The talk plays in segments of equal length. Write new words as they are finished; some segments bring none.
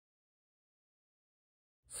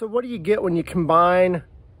So what do you get when you combine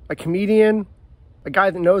a comedian, a guy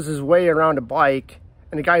that knows his way around a bike,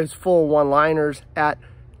 and a guy who's full of one-liners at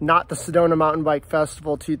not the Sedona Mountain Bike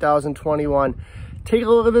Festival 2021? Take a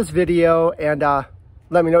look at this video and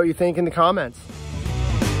let me know what you think in the comments.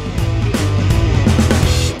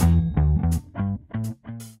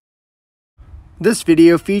 This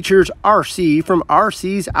video features RC from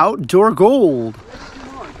RC's Outdoor Gold.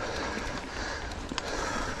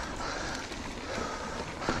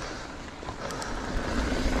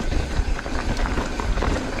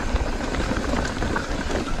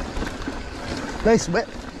 Nice whip.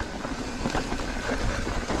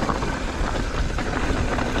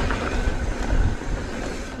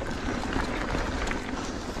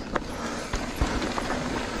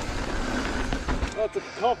 Oh, it's a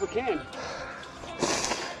call for Ken.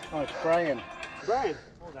 Oh, it's Brian. Brian.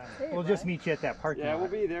 Hold on. Hey, we'll just meet you at that parking lot. Yeah, we'll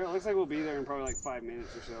be there. It looks like we'll be there in probably like 5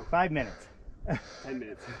 minutes or so. 5 minutes. 10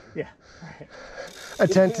 minutes. Yeah. Right.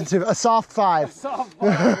 Attentive. A soft 5. A soft 5.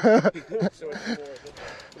 So it's 4.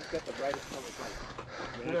 Who's got the brightest color light?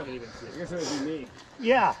 I can't even see it. I guess it would be me.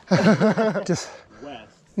 Yeah. Just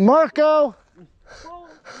West. Marco.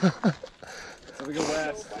 So we go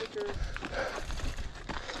west.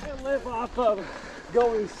 I live off of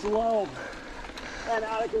going slow and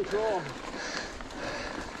out of control.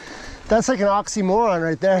 That's like an oxymoron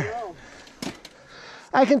right there.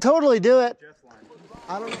 I can totally do it.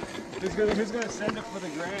 I don't know. Who's gonna send it for the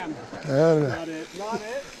gram? I don't know. Not it. Not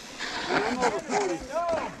it. I'm over 40.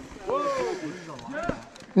 Whoa.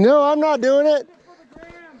 No, I'm not doing it.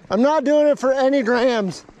 I'm not doing it for any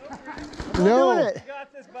grams. No. You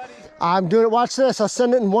got this, buddy. I'm doing it. Watch this. I'll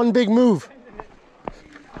send it in one big move.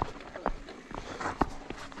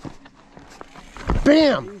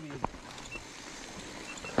 Bam!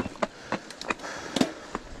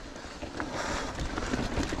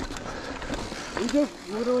 We just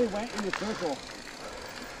literally went in a circle.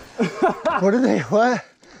 What did they? What?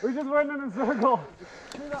 We just went in a circle.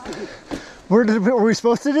 Were we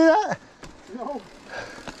supposed to do that? No.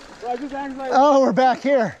 Well, I just acted like. Oh, we're back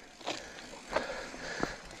here.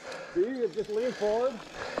 Do you just lean forward?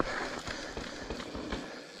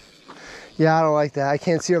 Yeah, I don't like that. I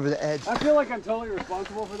can't see over the edge. I feel like I'm totally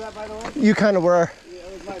responsible for that, by the way. You kind of were. Yeah,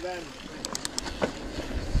 it was my bad.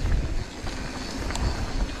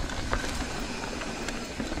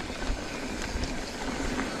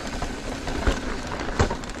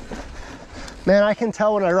 Man, I can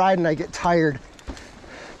tell when I ride and I get tired.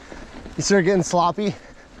 You start getting sloppy.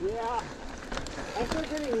 Yeah. I start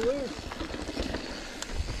getting loose.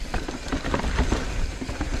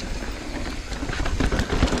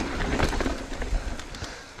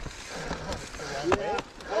 Yeah.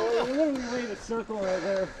 Oh, we literally made a circle right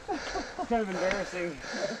there. It's kind of embarrassing.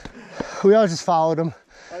 We all just followed him.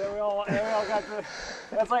 And then we all got the.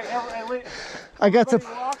 That's like I got to.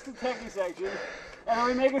 walks the techie section, and then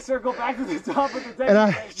we make a circle back to the top of the techie And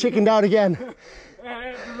I section. chickened out again.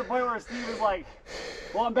 And to the point where Steve was like,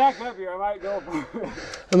 well, I'm back up here. I might go for it.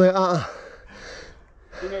 I'm like,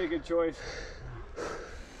 He made a good choice.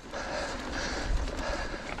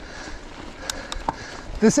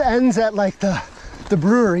 This ends at like the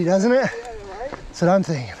brewery, doesn't it? Yeah, right? That's what I'm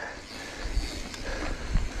thinking.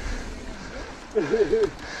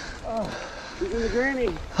 Oh, he's in the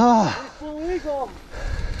granny. Oh. It's full legal.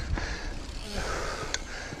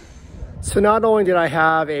 So not only did I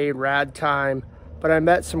have a rad time, but I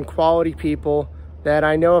met some quality people that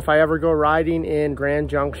I know if I ever go riding in Grand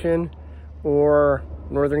Junction or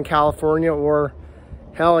Northern California, or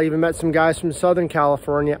hell, I even met some guys from Southern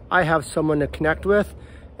California, I have someone to connect with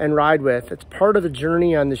and ride with. It's part of the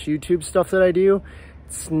journey on this YouTube stuff that I do.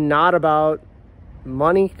 It's not about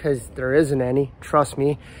money, because there isn't any, trust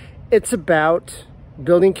me. It's about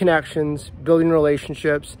building connections, building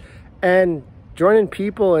relationships, and joining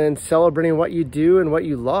people and celebrating what you do and what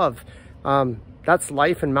you love. That's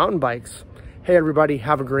life in mountain bikes. Hey everybody,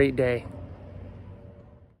 have a great day.